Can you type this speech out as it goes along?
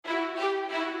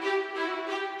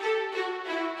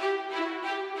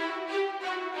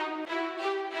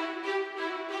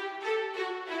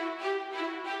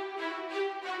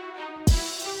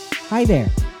Hi there,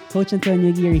 Coach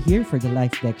Antonio Geary here for the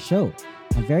Life Deck Show.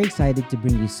 I'm very excited to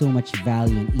bring you so much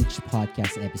value in each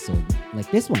podcast episode, like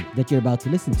this one that you're about to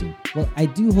listen to. Well, I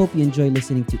do hope you enjoy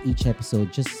listening to each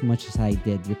episode just as much as I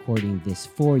did recording this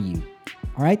for you.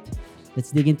 All right, let's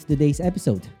dig into today's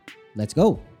episode. Let's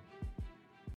go.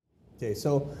 Okay,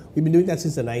 so we've been doing that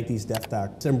since the 90s,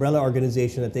 DefTac. It's an umbrella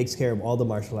organization that takes care of all the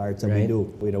martial arts that we do.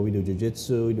 We do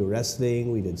jiu-jitsu, we do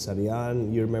wrestling, we did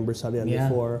Sarian. You remember Sarian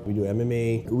before? We do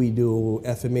MMA, we do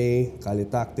FMA, Kali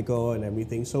Tactico, and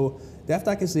everything. So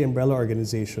DefTac is the umbrella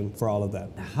organization for all of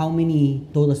that. How many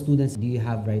total students do you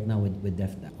have right now with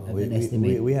DefTac?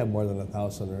 We have more than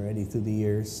 1,000 already through the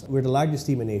years. We're the largest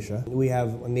team in Asia. We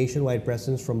have a nationwide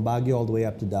presence from Baguio all the way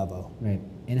up to Davao. Right.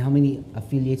 And how many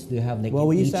affiliates do you have? Well,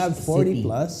 we used to have 40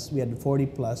 plus. We had 40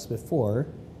 plus before,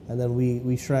 and then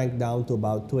we shrank down to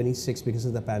about 26 because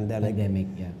of the pandemic.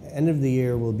 End of the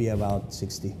year will be about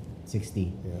 60.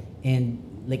 60. Yeah.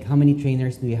 And like how many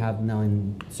trainers do you have now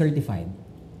certified?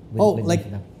 With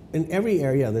in every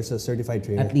area, there's a certified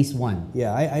trainer. At least one.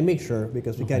 Yeah, I make sure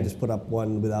because we can't just put up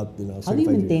one without certified. How do you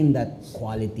maintain that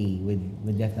quality with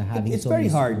DefTac having it's so very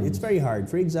many hard. schools? It's very hard.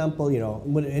 For example,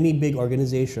 with any big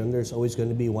organization, there's always going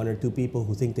to be one or two people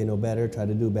who think they know better, try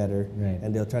to do better,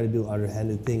 and they'll try to do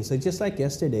underhanded things. So just like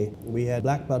yesterday, we had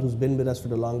Black Belt who's been with us for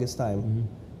the longest time.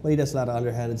 Well, he does a lot of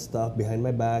underhanded stuff behind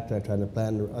my back, trying to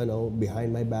plan,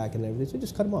 behind my back and everything. So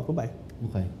just cut him off. Bye-bye.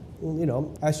 Okay.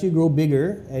 As you grow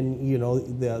bigger and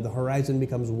the horizon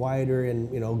becomes wider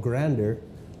and grander,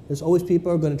 there's always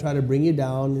people who are going to try to bring you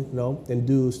down, and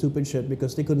do stupid shit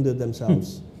because they couldn't do it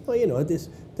themselves. So it is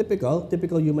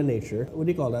typical human nature. What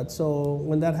do you call that? So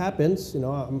when that happens,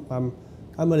 I'm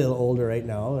a little older right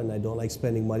now, and I don't like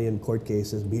spending money in court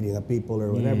cases, beating up people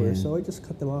or whatever. So I just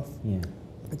cut them off. Yeah.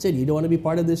 That's it. You don't want to be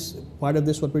part of this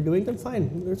what we're doing, then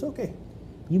fine. It's okay.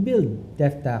 You build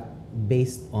DefTac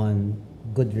based on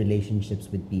good relationships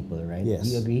with people, right? Yes. Do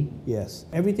you agree? Yes.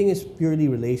 Everything is purely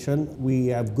relation. We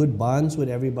have good bonds with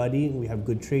everybody. We have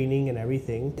good training and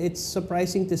everything. It's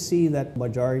surprising to see that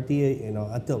majority,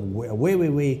 until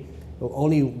way,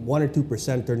 only 1 or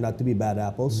 2% turned out to be bad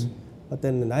apples. But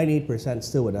then the 98%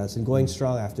 still with us and going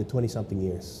strong after 20-something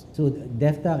years. So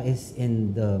DefTac is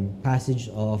in the passage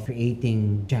of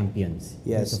creating champions,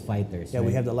 yes, of fighters. Yeah, right?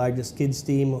 We have the largest kids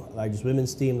team, largest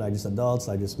women's team, largest adults,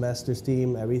 largest masters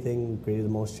team, everything. We created the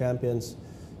most champions.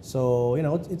 So,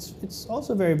 it's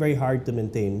also very, very hard to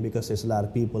maintain because there's a lot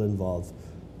of people involved.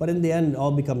 But in the end, it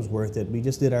all becomes worth it. We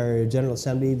just did our General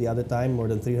Assembly the other time. More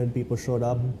than 300 people showed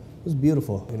up. It was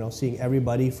beautiful, seeing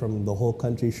everybody from the whole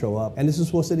country show up. And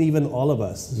this wasn't even all of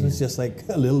us. This was just like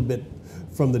a little bit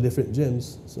from the different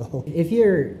gyms. So, if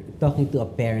you're talking to a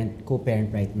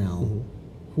co-parent right now,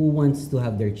 who wants to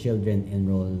have their children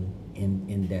enroll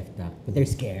in DefTac, but they're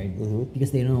scared because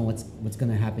they don't know what's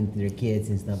gonna happen to their kids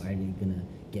and stuff. Are they gonna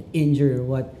get injured or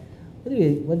what?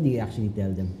 What do you actually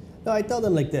tell them? No, I tell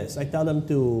them like this. I tell them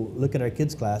to look at our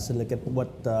kids class and look at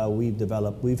what we've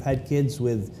developed. We've had kids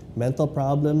with mental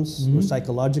problems, or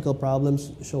psychological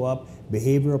problems show up,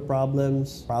 behavioral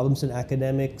problems in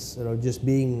academics, just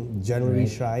being generally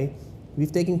shy.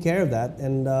 We've taken care of that,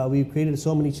 and we've created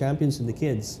so many champions in the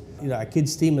kids. Our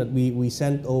kids team that we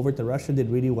sent over to Russia did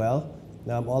really well.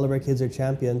 All of our kids are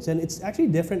champions, and it's actually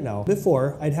different now.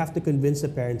 Before, I'd have to convince the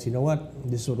parents, this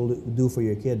is what it'll do for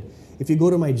your kid. If you go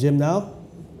to my gym now,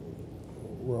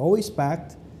 we're always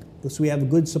packed because we have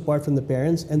good support from the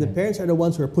parents, and the parents are the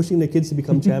ones who are pushing the kids to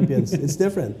become champions. It's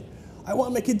different. I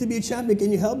want my kid to be a champion.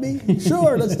 Can you help me?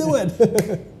 Sure, let's do it.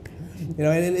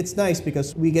 And it's nice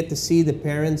because we get to see the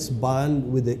parents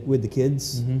bond with the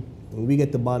kids, and we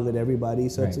get to bond with everybody.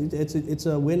 So it's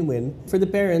a win-win for the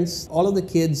parents. All of the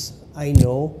kids I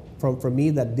know from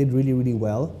me that did really, really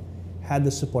well had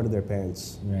the support of their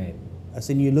parents. Right. As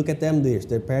in, you look at them,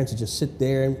 their parents just sit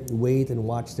there and wait and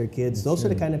watch their kids. Those are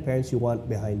the kind of parents you want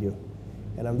behind you.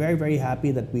 And I'm very, very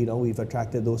happy that we've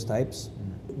attracted those types.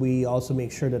 We also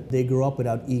make sure that they grow up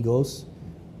without egos.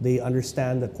 They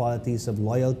understand the qualities of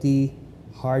loyalty,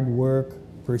 hard work,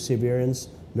 perseverance,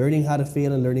 learning how to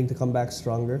fail and learning to come back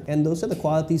stronger. And those are the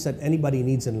qualities that anybody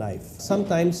needs in life.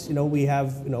 Sometimes, we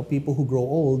have, people who grow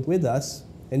old with us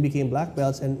and became black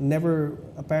belts and never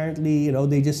apparently,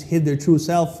 they just hid their true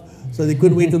self so they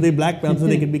couldn't wait till they're black belts so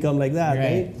they could become like that,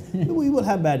 right? We will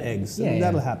have bad eggs.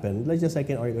 That'll happen. That's just like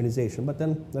an organization. But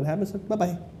then that happens,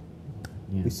 bye-bye.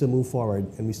 Yeah. We still move forward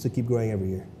and we still keep growing every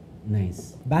year.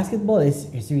 Nice. Basketball is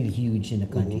really huge in the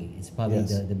country. It's probably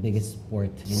the biggest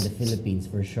sport in the Philippines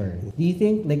for sure. Do you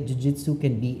think like jiu-jitsu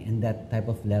can be in that type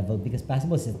of level? Because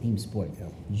basketball is a team sport.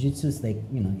 Jiu-jitsu is like,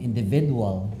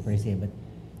 individual per se, but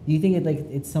do you think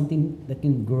it's something that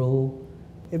can grow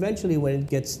eventually when it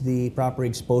gets the proper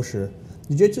exposure,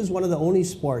 jiu-jitsu is one of the only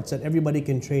sports that everybody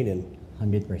can train in.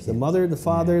 100%. The mother, the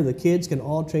father, the kids can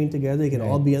all train together. They can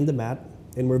all be on the mat.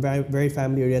 And we're very, very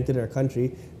family oriented in our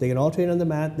country. They can all train on the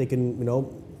mat. They can,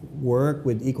 work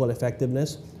with equal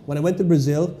effectiveness. When I went to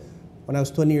Brazil, when I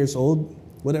was 20 years old,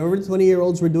 whatever the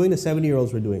 20-year-olds were doing, the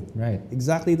 70-year-olds were doing. Right.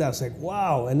 Exactly that. It's like,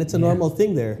 wow. And it's a normal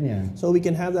thing there. Yeah. So we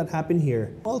can have that happen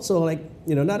here. Also,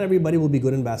 not everybody will be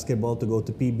good in basketball to go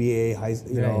to PBA,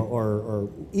 or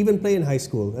even play in high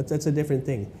school. That's a different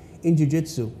thing. In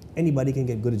jiu-jitsu, anybody can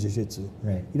get good at jiu-jitsu.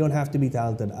 Right. You don't have to be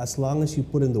talented as long as you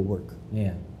put in the work.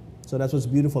 Yeah. So that's what's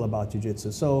beautiful about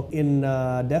jiu-jitsu. So in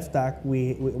DefTac,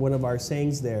 we one of our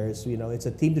sayings there is, it's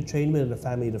a team to train with and a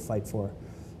family to fight for.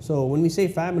 So when we say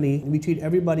family, we treat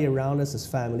everybody around us as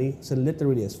family, so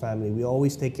literally as family. We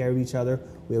always take care of each other.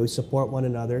 We always support one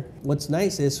another. What's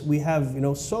nice is we have,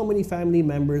 so many family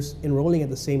members enrolling at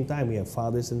the same time. We have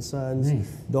fathers and sons,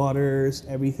 daughters,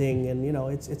 everything, and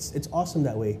it's awesome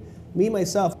that way. Me,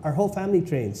 myself, our whole family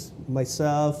trains.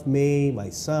 Myself, May, my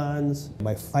sons,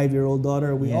 my 5-year-old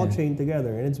daughter, we all train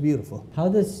together, and it's beautiful. How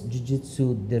does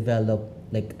jiu-jitsu develop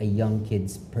like a young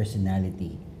kid's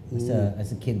personality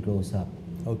as a kid grows up?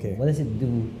 Okay. What does it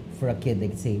do for a kid?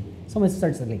 Like, say, someone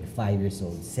starts at like 5 years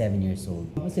old, 7 years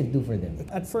old. What does it do for them?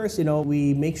 At first,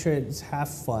 we make sure it's half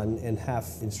fun and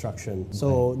half instruction. Okay.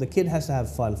 So the kid has to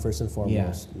have fun first and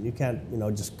foremost. Yeah. You can't,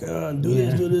 just do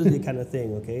this kind of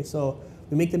thing, okay? So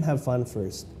we make them have fun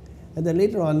first. And then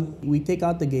later on, we take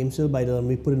out the game little by little and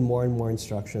we put in more and more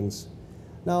instructions.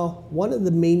 Now, one of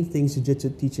the main things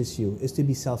jiu-jitsu teaches you is to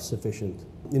be self-sufficient.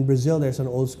 In Brazil, there's an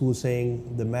old school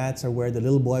saying, the mats are where the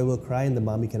little boy will cry and the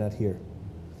mommy cannot hear.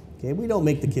 Okay, we don't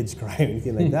make the kids cry or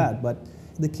anything like that, but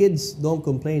the kids don't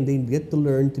complain. They get to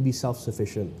learn to be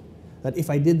self-sufficient. That if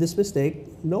I did this mistake,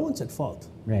 no one's at fault.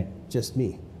 Right. Just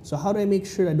me. So how do I make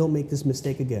sure I don't make this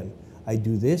mistake again? I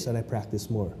do this and I practice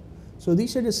more. So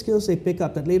these are the skills they pick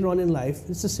up that later on in life,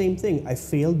 it's the same thing. I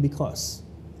failed because,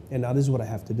 and now this is what I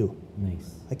have to do.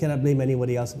 Nice. I cannot blame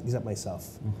anybody else except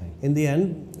myself. Okay. In the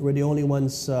end, we're the only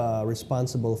ones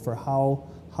responsible for how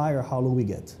high or how low we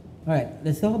get. All right,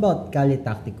 let's talk about Kali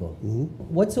Tactico. Mm-hmm.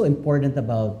 What's so important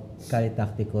about Kali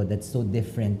Tactico that's so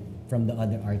different from the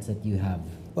other arts that you have?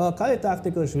 Well, Kali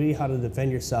Tactico is really how to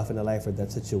defend yourself in a life or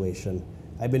death situation.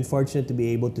 I've been fortunate to be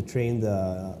able to train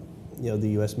the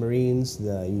U.S. Marines,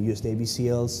 the U.S. Navy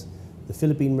SEALs, the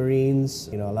Philippine Marines,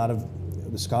 a lot of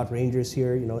the Scout Rangers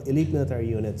here, elite military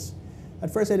units.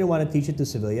 At first, I didn't want to teach it to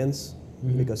civilians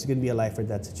because it can be a life or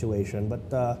death situation.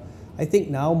 But I think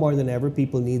now more than ever,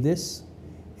 people need this.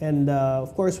 And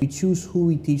of course, we choose who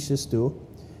we teach this to.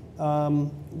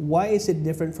 Why is it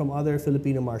different from other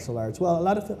Filipino martial arts? Well, a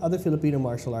lot of other Filipino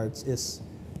martial arts is,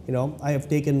 I have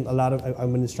taken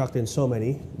I'm an instructor in so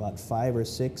many, about 5 or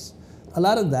 6. A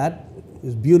lot of that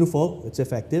is beautiful, it's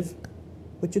effective,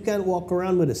 but you can't walk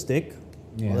around with a stick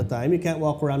all the time. You can't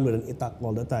walk around with an itak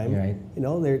all the time. Right.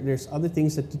 There's other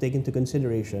things to take into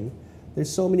consideration. There's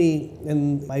so many,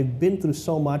 and I've been through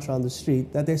so much on the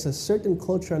street, that there's a certain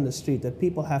culture on the street that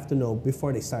people have to know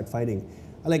before they start fighting.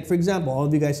 Like, for example, all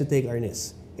of you guys to take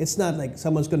arnis. It's not like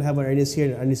someone's going to have an arnis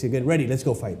here and arnis here, get ready, let's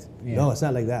go fight. Yeah. No, it's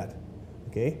not like that.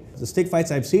 Okay? The stick fights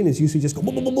I've seen is usually just go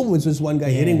boom, boom, boom, boom. It's just one guy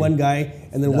hitting one guy,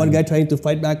 and then one guy trying to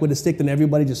fight back with a stick, then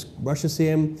everybody just rushes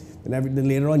him, and then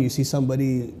later on you see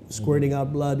somebody squirting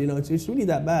out blood. It's really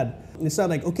that bad. And it's not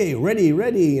like, okay, ready.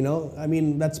 I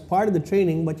mean, that's part of the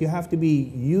training, but you have to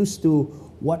be used to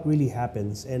what really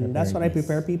happens, and that's what I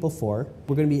prepare people for.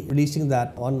 We're going to be releasing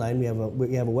that online. We have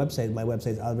a website. My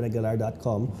website is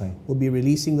alvinaguilar.com. Okay. We'll be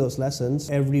releasing those lessons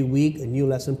every week. A new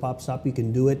lesson pops up. You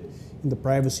can do it in the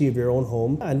privacy of your own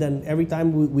home, and then every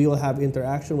time we will have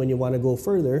interaction when you want to go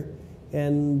further,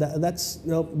 and that's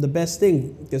the best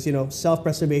thing, because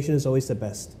self-preservation is always the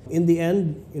best. In the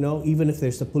end, even if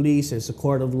there's the police, there's the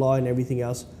court of law and everything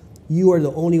else, you are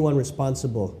the only one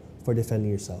responsible for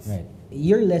defending yourself. Right.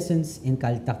 Your lessons in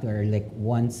Kali Tactico are like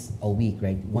once a week,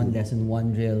 right? One lesson,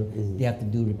 one drill, they have to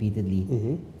do repeatedly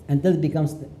until it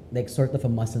becomes like sort of a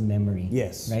muscle memory.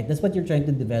 Yes. Right? That's what you're trying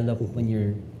to develop when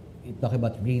you're talking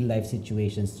about real life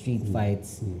situations, street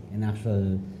fights, and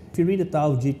actual... If you read the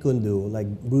Tao of Jeet Kune Do, like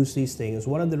Bruce Lee's thing, is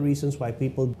one of the reasons why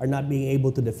people are not being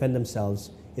able to defend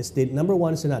themselves is number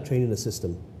one is they're not training the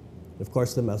system. Of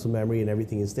course, the muscle memory and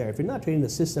everything is there. If you're not training the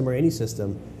system or any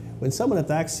system, when someone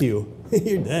attacks you,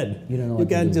 you're dead. You don't know what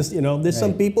to do. Just, there's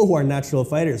some people who are natural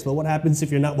fighters, but what happens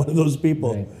if you're not one of those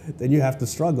people? Right. Then you have to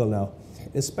struggle now,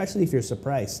 especially if you're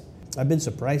surprised. I've been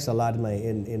surprised a lot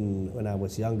when I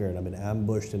was younger, and I've been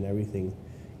ambushed and everything.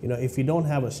 If you don't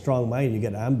have a strong mind, you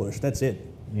get ambushed. That's it.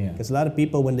 Yeah. Because a lot of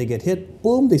people, when they get hit,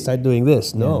 boom, they start doing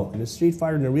this. No, in a street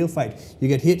fight or in a real fight, you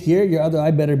get hit here, your other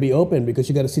eye better be open because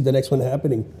you got to see the next one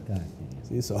happening. God.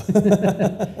 See, so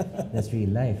That's real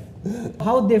life.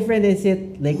 How different is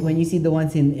it, like when you see the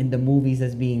ones in the movies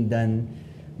as being done,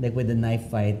 like with the knife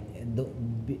fight,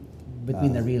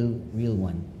 between the real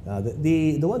one?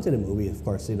 the ones in the movie, of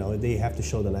course, you know, they have to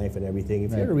show the knife and everything.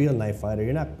 If Right. you're a real knife fighter,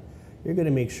 you're going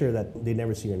to make sure that they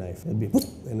never see your knife. It'll be whoop,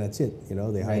 and that's it. You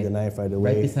know, they hide Right. the knife right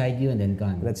away. Right beside you and then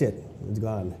gone. And that's it. It's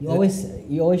gone. You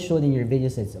always showed in your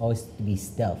videos it's always to be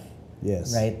stealth,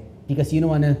 Yes. right? Because you don't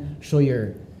want to show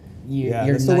your Yeah,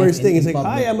 your that's the knife worst thing. in It's like,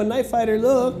 public. hi, I'm a knife fighter,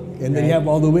 look. And then you Right. have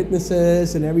all the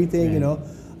witnesses and everything, you Right. know.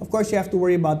 Of course, you have to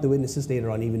worry about the witnesses later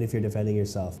on, even if you're defending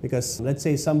yourself. Because let's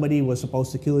say somebody was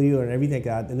supposed to kill you and everything like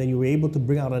that, and then you were able to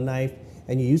bring out a knife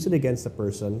and you use it against the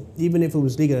person, even if it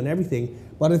was legal and everything.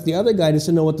 But if the other guy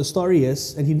doesn't know what the story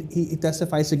is and he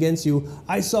testifies against you,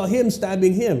 I saw him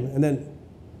stabbing him, and then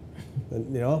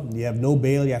you know, you have no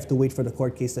bail, you have to wait for the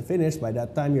court case to finish. By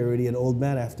that time, you're already an old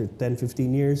man after 10,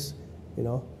 15 years, you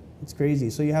know. It's crazy.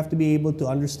 So you have to be able to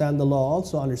understand the law,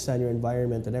 also understand your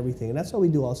environment and everything. And that's what we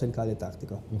do also in Kali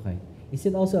Tactico. Okay. Is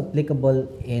it also applicable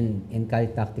in Kali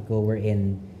Tactico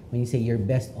wherein when you say your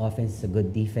best offense is a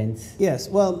good defense? Yes,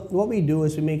 well, what we do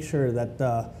is we make sure that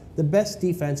the best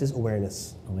defense is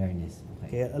awareness. Awareness.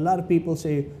 Okay. Okay? A lot of people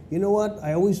say, you know what,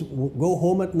 I always go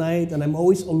home at night and I'm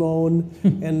always alone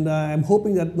and I'm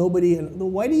hoping that nobody,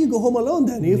 why do you go home alone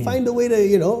then? You find a way to,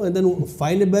 you know, and then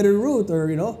find a better route or,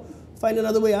 you know, find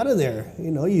another way out of there. You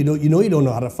know you don't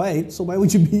know how to fight, so why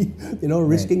would you be, you know,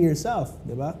 risking yourself,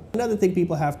 diba? Another thing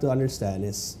people have to understand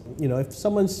is, you know, if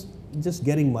someone's just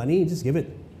getting money, just give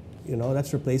it. You know,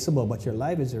 that's replaceable, but your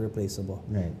life is irreplaceable.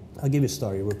 Right. I'll give you a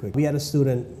story real quick. We had a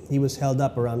student, he was held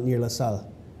up around near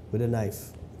LaSalle with a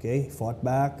knife. Okay, fought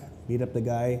back, beat up the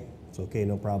guy. It's okay,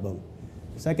 no problem.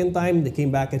 Second time, they came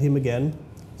back at him again.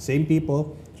 Same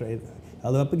people,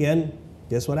 held him up again.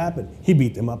 Guess what happened? He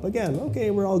beat them up again.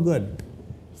 Okay, we're all good.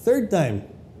 Third time,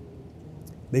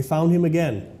 they found him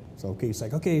again. So okay, he's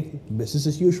like, okay, business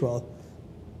as usual.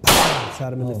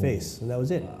 Shot him in the face, and that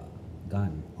was it.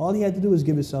 Gone. All he had to do was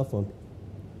give his cell phone.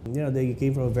 You know, they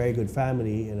came from a very good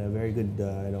family and a very good,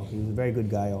 you know, he was a very good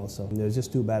guy also. And it was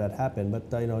just too bad it happened.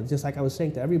 But, you know, just like I was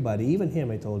saying to everybody, even him,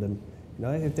 I told him, you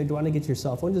know, if they want to get your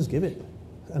cell phone, just give it.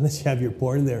 Unless you have your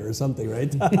porn there or something,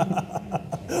 right?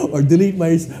 Or delete my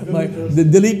Yeah,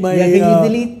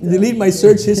 can you delete my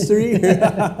search history.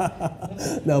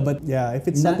 No, but yeah, if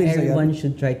it's Not something everyone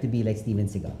should try to be like Steven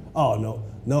Seagal. oh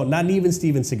no, not even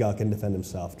Steven Seagal can defend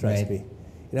himself. Trust Right. me.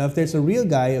 You know, if there's a real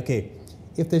guy, okay,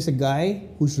 if there's a guy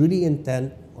who's really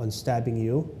intent on stabbing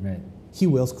you, Right. he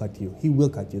will cut you. He will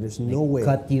cut you. There's no way.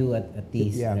 Cut you at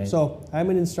least. Yeah. Right? So I'm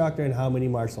an instructor in how many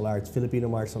martial arts, Filipino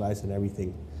martial arts and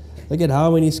everything. Look at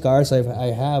how many scars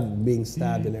I have being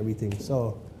stabbed and everything.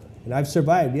 So, and I've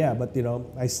survived, yeah, but you know,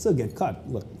 I still get cut.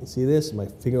 Look, see this? My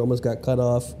finger almost got cut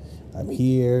off. I'm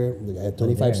here. I had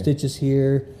 25 there. stitches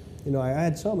here. You know, I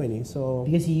had so many. So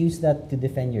because you use that to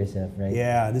defend yourself, right?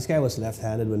 yeah, this guy was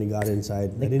left-handed when he got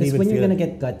inside. I Like, didn't because even when you're feel gonna it.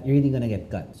 get cut, you're really gonna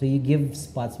get cut. So you give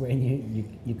spots where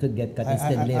you could get cut and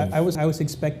still live. I was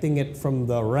expecting it from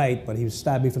the right, but he was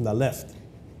stabbing from the left.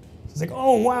 It's like,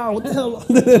 oh wow, what the hell?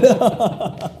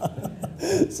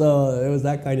 So it was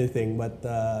that kind of thing. But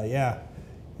yeah,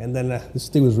 and then this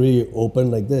thing was really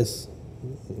open like this.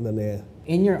 And then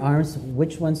In your arms,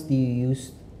 which ones do you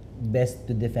use best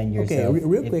to defend yourself? Okay,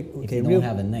 real if- quick. If Okay, you real- don't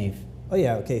have a knife. oh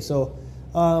yeah, okay. So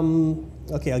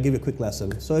okay, I'll give you a quick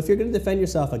lesson. So if you're going to defend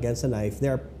yourself against a knife,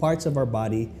 there are parts of our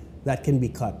body that can be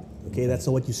cut. Okay, that's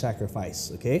what you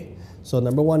sacrifice. Okay, so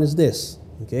number one is this.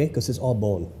 Okay, because it's all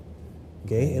bone.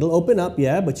 Okay, it'll open up,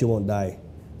 yeah, but you won't die.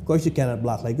 Of course, you cannot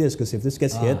block like this because if this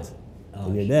gets hit,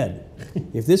 then you're dead.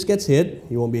 If this gets hit,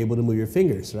 you won't be able to move your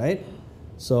fingers, right?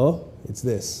 So it's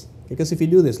this. Because if you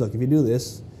do this, look, if you do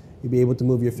this, you'll be able to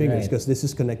move your fingers Right. because this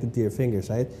is connected to your fingers,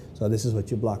 right? So this is what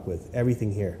you block with,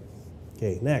 everything here.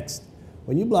 Okay, next.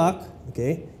 When you block,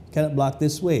 okay, you cannot block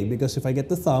this way because if I get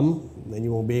the thumb, then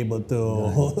you won't be able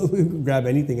to grab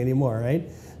anything anymore, right?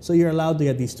 So you're allowed to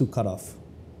get these two cut off.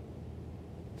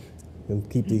 And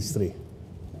keep these three.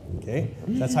 Okay?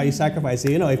 That's how you sacrifice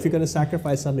it. You know, if you're going to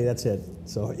sacrifice something, that's it.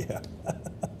 So, yeah.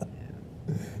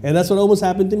 And that's what almost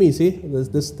happened to me. See?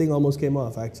 This thing almost came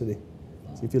off, actually.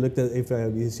 So if you looked at, if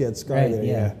you see that scar Right, there,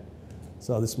 yeah.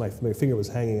 So this, my finger was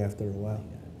hanging after a while.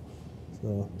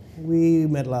 So we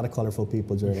met a lot of colorful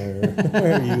people during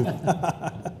our youth.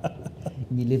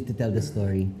 You live to tell the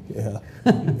story. Yeah.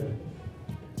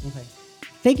 Okay.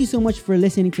 Thank you so much for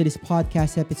listening to this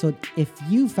podcast episode. If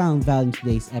you found value in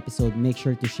today's episode, make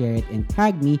sure to share it and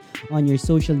tag me on your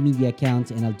social media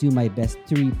accounts, and I'll do my best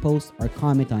to repost or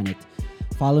comment on it.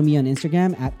 Follow me on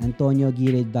Instagram at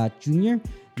antonioaguirre.jr.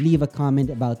 Leave a comment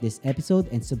about this episode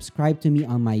and subscribe to me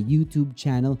on my YouTube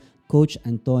channel, Coach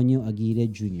Antonio Aguirre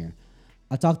Jr.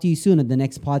 I'll talk to you soon on the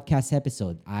next podcast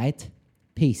episode. All right?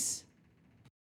 Peace.